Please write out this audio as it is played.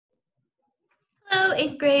Hello,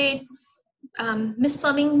 8th grade. Miss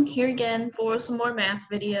Fleming here again for some more math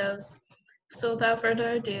videos. So without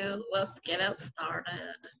further ado, let's get it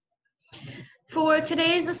started. For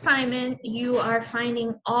today's assignment, you are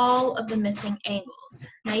finding all of the missing angles.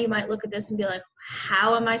 Now you might look at this and be like,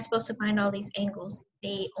 how am I supposed to find all these angles?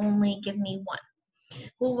 They only give me one.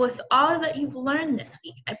 Well, with all that you've learned this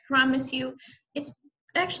week, I promise you, it's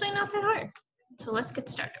actually not that hard. So let's get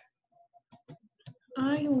started.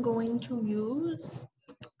 I am going to use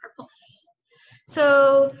purple.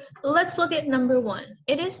 So let's look at number 1.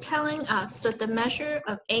 It is telling us that the measure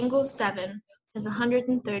of angle 7 is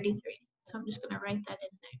 133. So I'm just going to write that in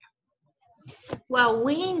there. Well,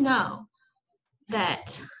 we know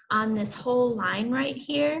that on this whole line right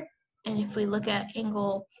here, and if we look at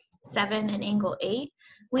angle 7 and angle 8,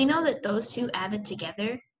 we know that those two added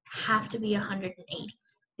together have to be 180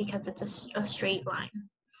 because it's a straight line.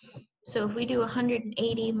 So if we do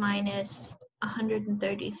 180 minus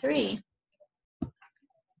 133,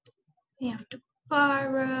 we have to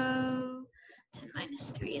borrow. 10 minus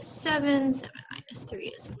 3 is 7, 7 minus 3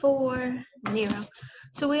 is 4, 0.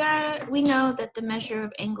 So we know that the measure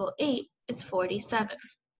of angle 8 is 47.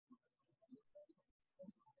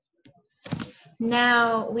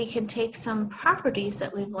 Now we can take some properties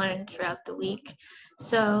that we've learned throughout the week.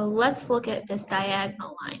 So let's look at this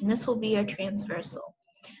diagonal line. This will be our transversal.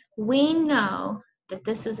 We know that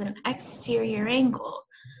this is an exterior angle.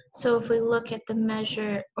 So if we look at the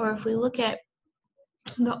measure, or if we look at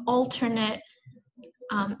the alternate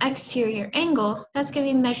exterior angle, that's going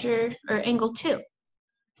to be measure, or angle 2.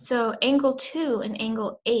 So angle 2 and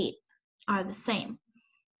angle 8 are the same.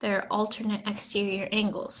 They're alternate exterior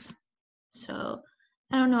angles. So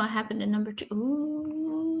I don't know what happened to number 2.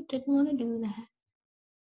 Ooh, didn't want to do that.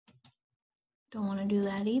 Don't want to do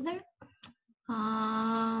that either.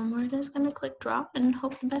 We're just going to click draw and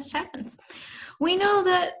hope the best happens. We know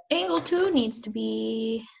that angle 2 needs to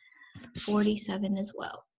be 47 as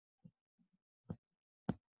well.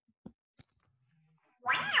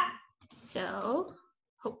 So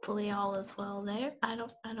hopefully all is well there. I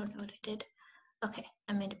don't know what I did. Okay,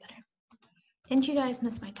 I made it better. Didn't you guys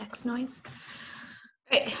miss my text noise?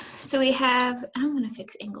 All right, so we have, I'm going to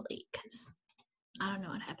fix angle 8 because I don't know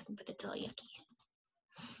what happened, but it's all yucky.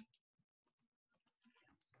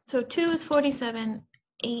 So 2 is 47,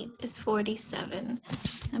 8 is 47.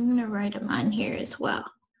 I'm going to write them on here as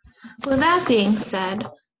well. With that being said,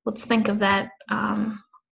 let's think of that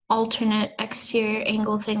alternate exterior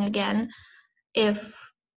angle thing again. If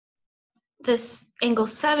this angle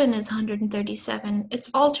 7 is 137,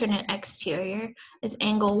 its alternate exterior is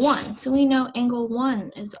angle 1. So we know angle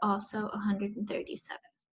 1 is also 137.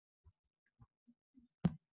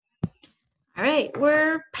 All right,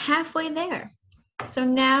 we're halfway there. So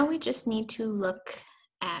now we just need to look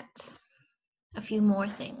at a few more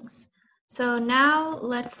things. So now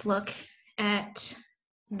let's look at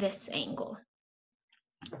this angle.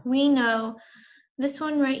 We know this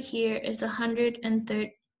one right here is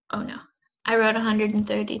 130. Oh no, I wrote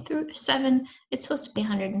 137. It's supposed to be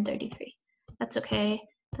 133. That's okay.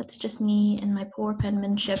 That's just me and my poor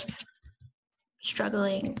penmanship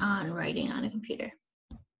struggling on writing on a computer.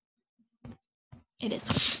 It is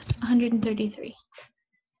what it is. 133.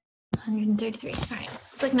 133. All right.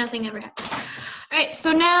 It's like nothing ever happened. All right.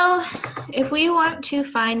 So now if we want to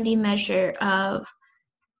find the measure of,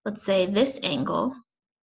 let's say, this angle,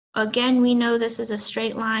 again, we know this is a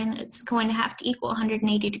straight line. It's going to have to equal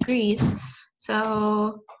 180 degrees.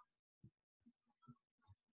 So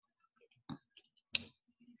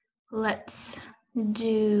let's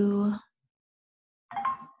do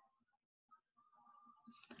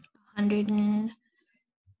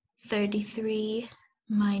 133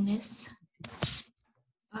 minus,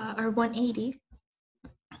 or 180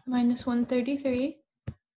 minus 133.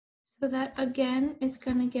 So that again is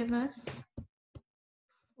going to give us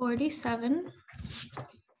 47.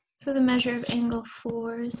 So the measure of angle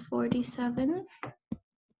 4 is 47.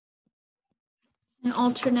 An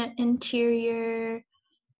alternate interior,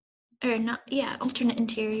 or not, yeah, alternate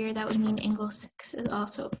interior, that would mean angle 6 is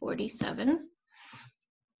also 47.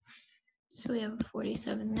 So we have a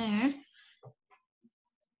 47 there.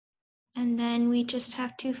 And then we just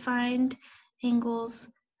have to find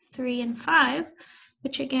angles 3 and 5,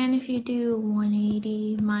 which again, if you do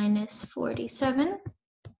 180 minus 47,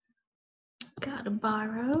 gotta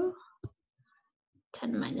borrow.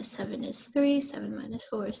 10 minus 7 is 3, 7 minus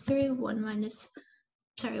 4 is 3, 1 minus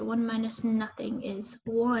nothing is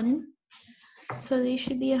 1. So these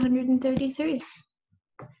should be 133.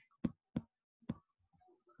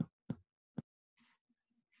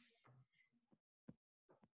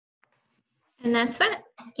 And that's that.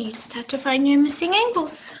 You just have to find your missing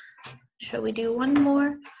angles. Shall we do one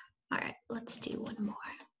more? All right, let's do one more.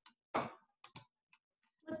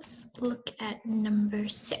 Let's look at number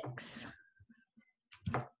 6.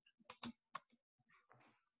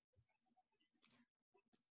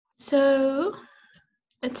 So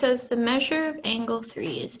it says the measure of angle 3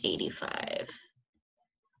 is 85.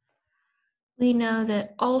 We know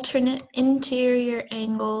that alternate interior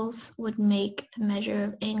angles would make the measure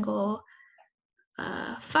of angle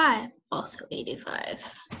 5 also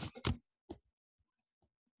 85.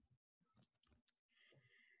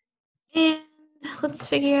 And let's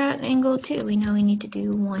figure out angle 2. We know we need to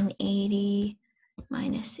do 180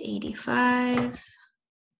 minus 85.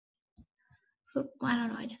 Oop, why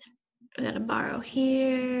don't I do that? I gotta borrow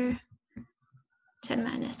here. 10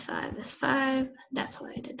 minus 5 is 5. That's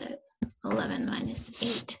why I did that. 11 minus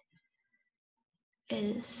 8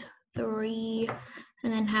 is 3.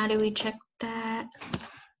 And then how do we check that?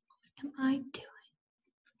 What am I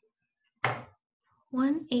doing?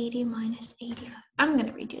 180 minus 85. I'm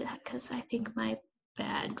gonna redo that because I think my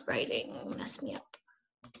bad writing messed me up.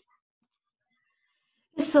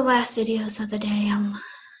 This is the last videos of the day. I'm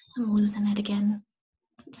losing it again.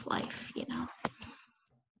 It's life, you know.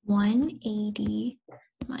 180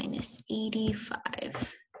 minus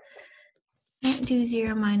 85. Can't do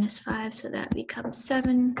 0 minus 5, so that becomes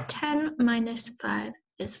 7. 10 minus 5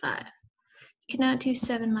 is 5. You cannot do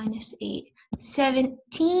 7 minus 8.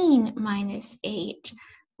 17 minus 8,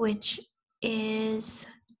 which is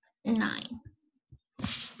 9.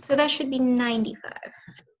 So that should be 95,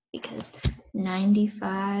 because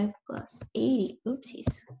 95 plus 80,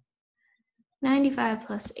 oopsies. 95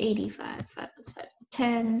 plus 85, 5 plus 5 is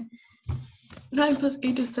 10. 9 plus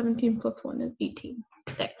 8 is 17, plus 1 is 18.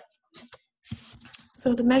 There.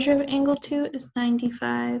 So the measure of angle 2 is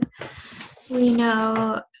 95. We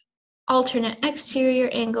know alternate exterior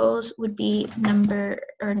angles would be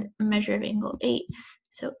measure of angle 8.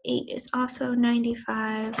 So 8 is also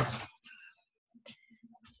 95.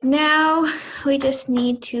 Now we just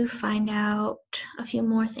need to find out a few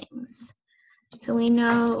more things. So we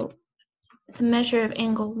know the measure of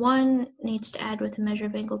angle 1 needs to add with the measure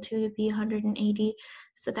of angle 2 to be 180.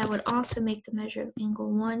 So that would also make the measure of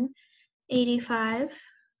angle 1 85.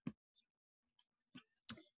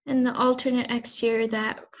 And the alternate exterior,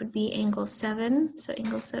 that would be angle 7. So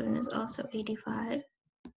angle 7 is also 85.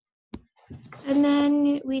 And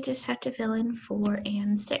then we just have to fill in 4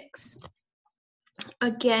 and 6.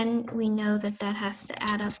 Again, we know that that has to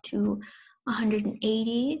add up to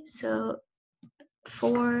 180. So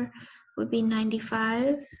 4 would be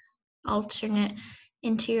 95. Alternate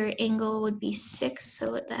interior angle would be 6.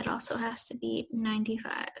 So that also has to be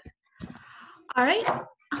 95. All right.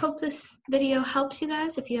 I hope this video helps you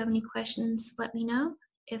guys. If you have any questions, let me know.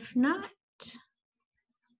 If not,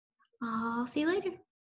 I'll see you later.